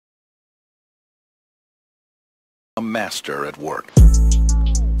master at work.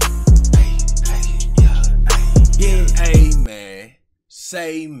 Yeah, hey man,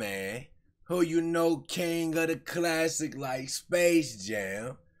 say man, who you know king of the classic like Space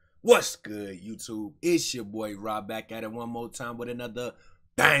Jam? What's good, YouTube? It's your boy Rob back at it one more time with another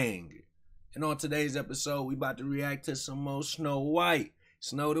banger. And on today's episode, we about to react to some more Snow White,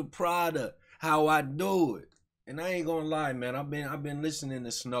 Snow the Product, how I do it. And I ain't gonna lie, man, I've been listening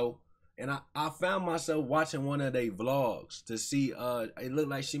to Snow, and I found myself watching one of their vlogs to see it looked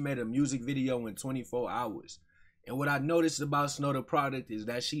like she made a music video in 24 hours. And what I noticed about Snow the Product is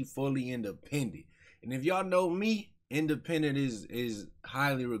that she fully independent. And if y'all know me, independent is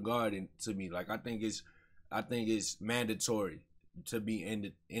highly regarded to me. Like I think it's mandatory to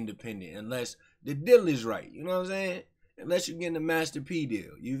be independent unless the deal is right. You know what I'm saying? Unless you're getting a Master P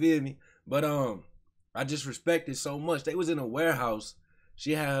deal. You feel me? But I just respect it so much. They was in a warehouse.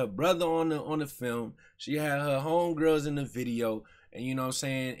 She had her brother on the film. She had her homegirls in the video. And you know what I'm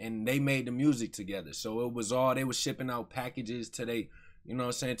saying? And they made the music together. So it was all, they was shipping out packages to they, you know what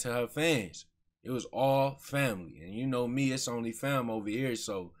I'm saying, to her fans. It was all family. And you know me, it's only fam over here.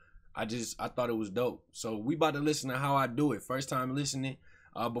 So I thought it was dope. So we about to listen to How I Do It. First time listening.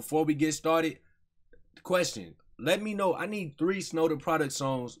 Before we get started, question. Let me know. I need 3 Snow the Product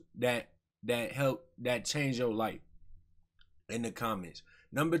songs that change your life in the comments.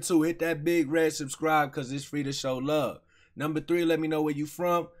 Number 2, hit that big red subscribe because it's free to show love. Number 3, let me know where you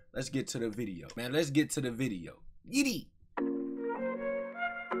from. Let's get to the video. Man, let's get to the video. Yiddy.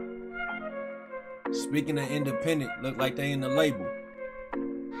 Speaking of independent, look like they in the label.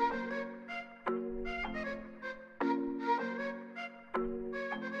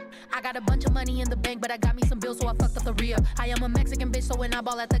 I got a bunch of money in the bank, but I got me some bills, so I fucked up the rear. I am a Mexican bitch, so when I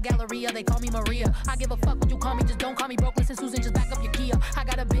ball at the Galleria, they call me Maria. I give a fuck what you call me, just don't call me broke. Listen, Susan, just back up your Kia. I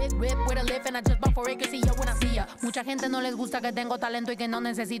got a big whip with a lift, and I just bought 4 acres, see ya when I see ya. Mucha gente no les gusta que tengo talento y que no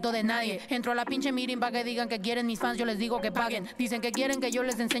necesito de nadie. Entro a la pinche meeting pa' que digan que quieren mis fans, yo les digo que paguen. Dicen que quieren que yo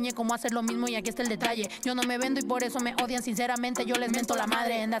les enseñe cómo hacer lo mismo y aquí está el detalle. Yo no me vendo y por eso me odian, sinceramente yo les mento la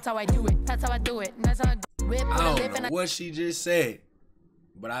madre. And that's how I do it, that's how I do it, that's how I do it. I don't know what she just said,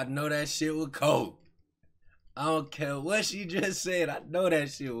 but I know that shit was cold. I don't care what she just said, I know that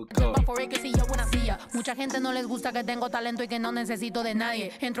shit was cold. Mucha gente no les gusta que tengo talento y que no necesito de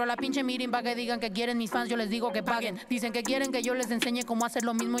nadie. Entro a la pinche meeting pa' que digan que quieren mis fans, yo les digo que paguen. Dicen que quieren que yo les enseñe cómo hacer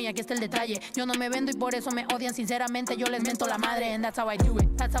lo mismo y aquí está el detalle. Yo no me vendo y por eso me odian, sinceramente yo les mento la madre. And that's how I do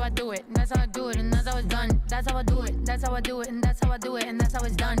it, that's how I do it, that's how I do it, and that's how it's done. That's how I do it, that's how I do it, and that's how I do it, and that's how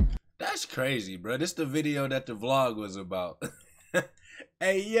it's done. That's crazy, bro. This the video that the vlog was about.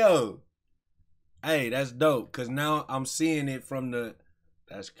 Hey, yo. Hey, that's dope. Because now I'm seeing it from the...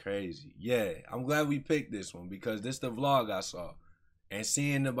 That's crazy. Yeah, I'm glad we picked this one because this the vlog I saw. And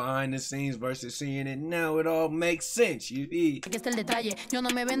seeing the behind the scenes versus seeing it now, it all makes sense. You see? Aquí está el detalle. Yo no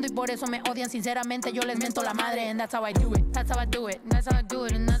me vendo y por eso me odian, sinceramente yo les mento la madre. And that's how I do it, that's how I do it, that's how I do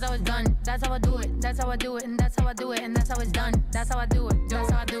it, and that's how it's done. That's how I do it, that's how I do it, and that's how I do it, and that's how it's done. That's how I do it, that's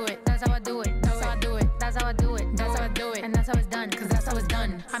how I do it, that's how I do it, that's how I do it, that's how I do it, that's how I do it, and that's how it's done, cause that's how it's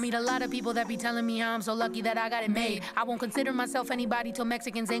done. I meet a lot of people that be telling me how I'm so lucky that I got it made. I won't consider myself anybody till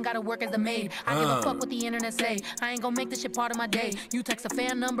Mexicans ain't gotta work as the maid. I give a fuck what the internet say. I ain't gonna make this shit part of my day. You text a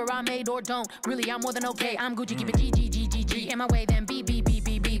fan number I made or don't. Really, I'm more than okay. I'm Gucci, keep it G, G, G, G, G. In my way, then B, B, B,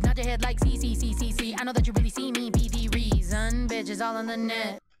 B, B. Nod your head like C, C, C, C, C. I know that you really see me be the reason. Bitches all on the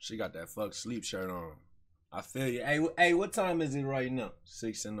net. She got that fuck sleep shirt on. I feel you. Hey, what time is it right now?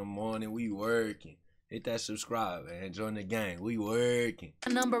 6 in the morning. We working. Hit that subscribe and join the gang. We working. A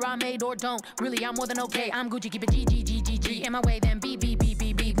number I made or don't. Really, I'm more than okay. I'm Gucci, keep it G, G, G, G, G. In my way, then B, B, B,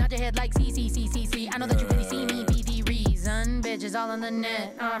 B, B. Nod your head like C, C, C, C, C. I know that you really see me be the reason. Bitches all on the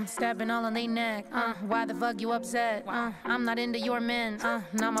net. Stepping all on they neck. Why the fuck you upset? I'm not into your men.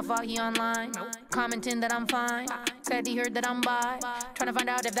 Not my fault he online. Commenting that I'm fine. Said he heard that I'm bi. Trying to find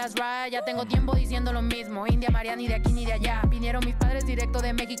out if that's right. Ya tengo tiempo diciendo lo mismo. India María ni de aquí ni de allá. Vinieron mis padres directo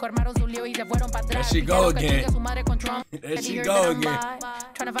de México, armaron su lío y se fueron para atrás. There she go again. There she go again.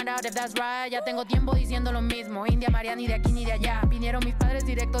 Trying to find out if that's right. Ya tengo tiempo diciendo lo mismo. India María ni de aquí ni de allá. Vinieron mis padres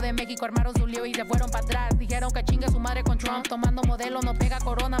directo de México, armaron su lío y se fueron para atrás. Dijeron que chingue su madre con Trump. Tomando modelo no pega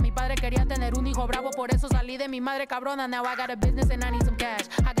corona. Mi padre quería tener un hijo bravo, por eso salí de mi madre cabrona. Now I got a business and I need some cash.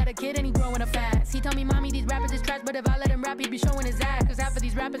 I got a kid and he growing up fast. He tell me, mommy, these rappers is trash, but if I let him rap, he be showing his ass. Cause half of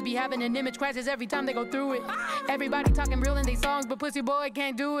these rappers be having an image crisis every time they go through it. Everybody talking real in they songs, but pussy boy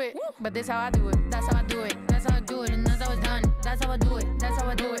can't do it. But this how I do it, that's how I do it, that's how I do it, and that's how it's done. That's how I do it, that's how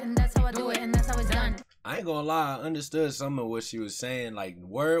I do it, and that's how I do it, and that's how it's done. I ain't gonna lie, I understood some of what she was saying, like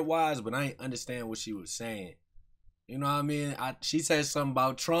word-wise, but I ain't understand what she was saying. You know what I mean? She said something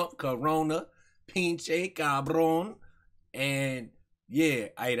about Trump, Corona, pinche cabron. And yeah,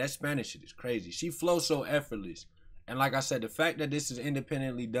 hey, that Spanish shit is crazy. She flows so effortless. And like I said, the fact that this is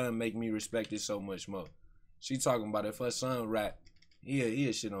independently done make me respect it so much more. She talking about if her son rap,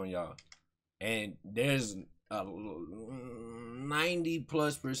 he'll shit on y'all. And there's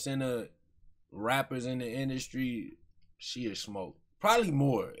 90+% of rappers in the industry, she is smoke. Probably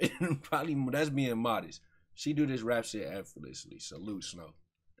more. Probably more. That's being modest. She do this rap shit effortlessly. Salute, Snow.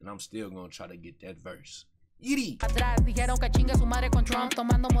 And I'm still gonna try to get that verse. Atrás dijeron que chingue su madre con Trump.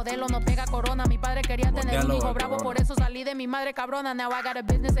 Tomando modelo no pega corona. Mi padre quería tener un hijo bravo, por eso salí de mi madre cabrona. Now I got a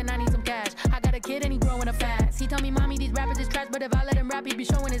business and I need some cash. I got a kid and he growing up fast. He tell me, mommy, these rappers is trash, but if I let him rap, he be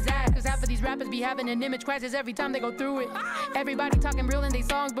showing his ass. Cause half of these rappers be having an image crisis every time they go through it. Everybody talking real in they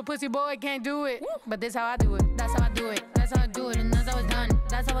songs, but pussy boy can't do it. But this how I do it. That's how I do it. That's how I do it, and that's how it's done.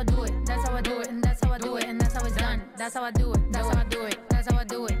 That's how I do it. That's how I do it, and that's how I do it, and that's how it's done. That's how I do it. That's how I do it. That's how I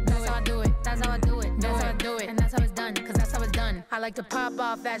do it. That's how I do it. That's how I do it. That's how I do it, and that's how it's done. Cause that's how it's done. I like to pop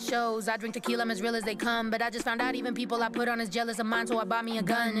off at shows. I drink tequila, I'm as real as they come. But I just found out even people I put on is jealous of mine, so I bought me a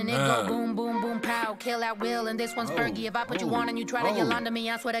gun. And it go boom, boom, boom, pow, kill at will. And this one's Fergie. If I put you on and you try to yell onto me,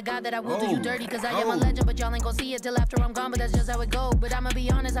 I swear to God that I will do you dirty. Cause I am a legend, but y'all ain't gon' see it till after I'm gone. But that's just how it go. But I'ma be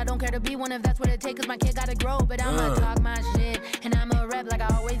honest, I don't care to be one if that's what it takes. Cause my kid gotta grow. But I'ma talk my shit, and I'ma rap like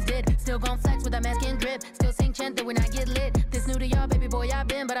I always did. Still gon' flex with that mask and drip. Still sing chant when I get lit. This new to y'all, baby boy, I've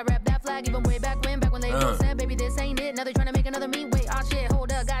been. But I rap that flag even way back when they both said, baby, this ain't it. Now they tryna make another me. Wait, oh shit,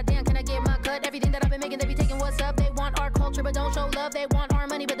 hold up, goddamn, can I get my cut? Everything that I've been making, they be taking what's up. They want our culture, but don't show love. They want our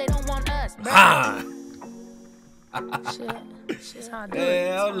money, but they don't want us, bro. Shit's how I do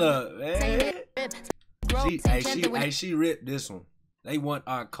it. Hold up, man. She ripped this one. They want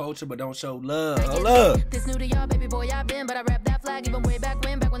our culture, but don't show love. Hold up. This new to y'all, baby boy, I've been. But I rap that flag even way back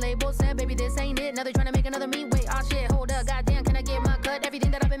when they both said, baby, this ain't it. Now they tryna make another me. Wait, oh shit, hold up, goddamn, can I get my cut? Everything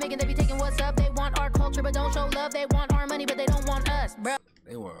that I've been making, they be taking what's up. They want our culture, but don't show love. They want our money, but they don't want us, bro.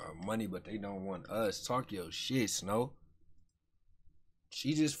 They want our money, but they don't want us. Talk your shit, Snow.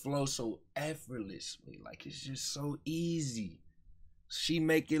 She just flows so effortlessly. Like, it's just so easy. She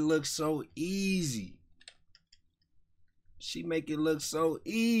make it look so easy. She make it look so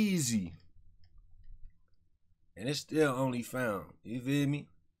easy. And it's still only found. You feel me?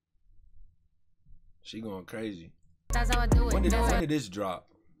 She going crazy. That's how I do it. When did this drop?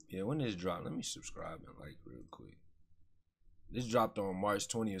 Yeah, when did this drop? Let me subscribe and like real quick. This dropped on March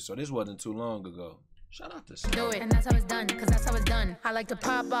 20th, so this wasn't too long ago. Shout out to Snow. Do it, and that's how it's done, cause that's how it's done. I like to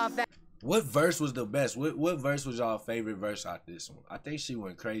pop off that. What verse was the best? What verse was y'all favorite verse out this one? I think she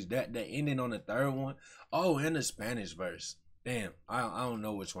went crazy. That ending on the third one. Oh, and the Spanish verse. Damn, I don't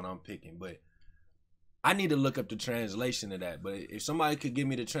know which one I'm picking, but I need to look up the translation of that. But if somebody could give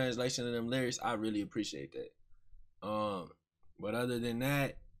me the translation of them lyrics, I really appreciate that. But other than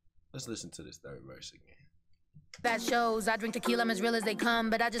that, let's listen to this third verse again. That shows I drink tequila, I'm as real as they come.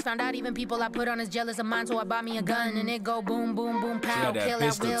 But I just found out even people I put on is jealous of mine, so I bought me a gun. And it go boom, boom, boom, pow, kill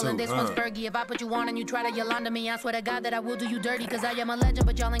at will. And this one's Fergie. If I put you on and you try to yell onto me, I swear to God that I will do you dirty. Cause I am a legend,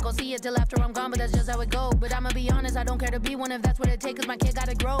 but y'all ain't gon' see it till after I'm gone. But that's just how it go. But I'ma be honest, I don't care to be one if that's what it takes. Cause my kid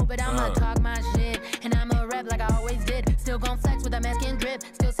gotta grow. But I'ma talk my shit, and I'ma rap like I always did. Still gon' flex with that mask and drip.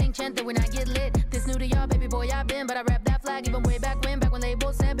 Still sing chant when I get lit. This new to y'all, baby boy, I've been. But I rap that flag even way back when they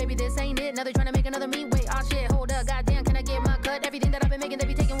both said, baby, this ain't it. Now they tryna make another me. Wait, oh shit, hold up, goddamn, can I get my cut? Everything that I've been making, they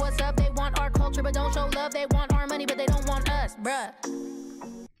be taking what's up. They want our culture, but don't show love. They want our money, but they don't want us, bruh.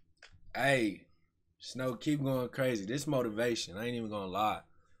 Hey, Snow, keep going crazy. This motivation, I ain't even gonna lie.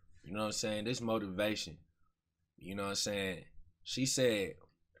 You know what I'm saying? This motivation. You know what I'm saying? She said,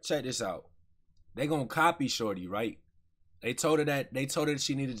 check this out. They gonna copy Shorty, right? They told her that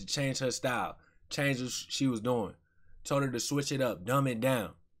she needed to change her style, change what she was doing. Told her to switch it up, dumb it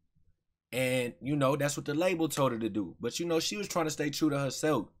down. And, you know, that's what the label told her to do. But, you know, she was trying to stay true to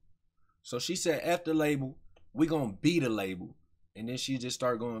herself. So she said, F the label, we gonna be the label. And then she just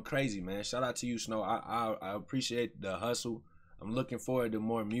started going crazy, man. Shout out to you, Snow. I appreciate the hustle. I'm looking forward to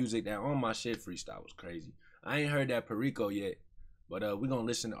more music. That On My Shit freestyle was crazy. I ain't heard that Perico yet. But we gonna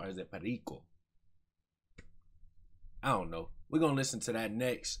listen to, or is it Perico? I don't know. We're gonna listen to that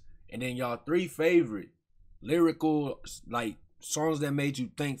next. And then y'all 3 favorite lyrical, like, songs that made you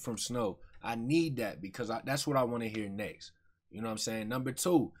think from Snow. I need that because that's what I want to hear next. You know what I'm saying? Number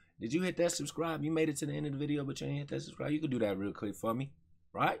 2, did you hit that subscribe? You made it to the end of the video, but you ain't hit that subscribe. You can do that real quick for me,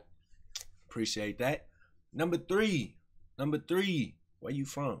 right? Appreciate that. Number 3, where you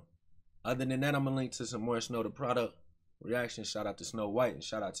from? Other than that, I'm going to link to some more Snow the Product reaction. Shout out to Snow White and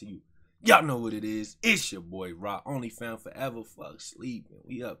shout out to you. Y'all know what it is. It's your boy, Rock. Only found forever. Fuck sleeping.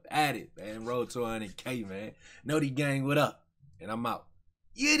 We up at it, man. Road to 100K, man. Know the gang, what up? And I'm out.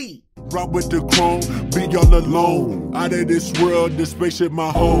 Yitty. Rock with the chrome, be all alone. Out of this world, this spaceship my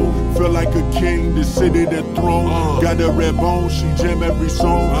home. Feel like a king, the city, the throne. Got a red bone, she jam every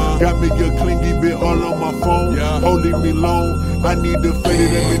song. Got me a clingy bit all on my phone. Holding me long, I need to fade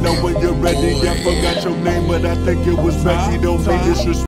it. Let me know when you're ready. I forgot your name, but I think it was Becky. Don't be disrespectful.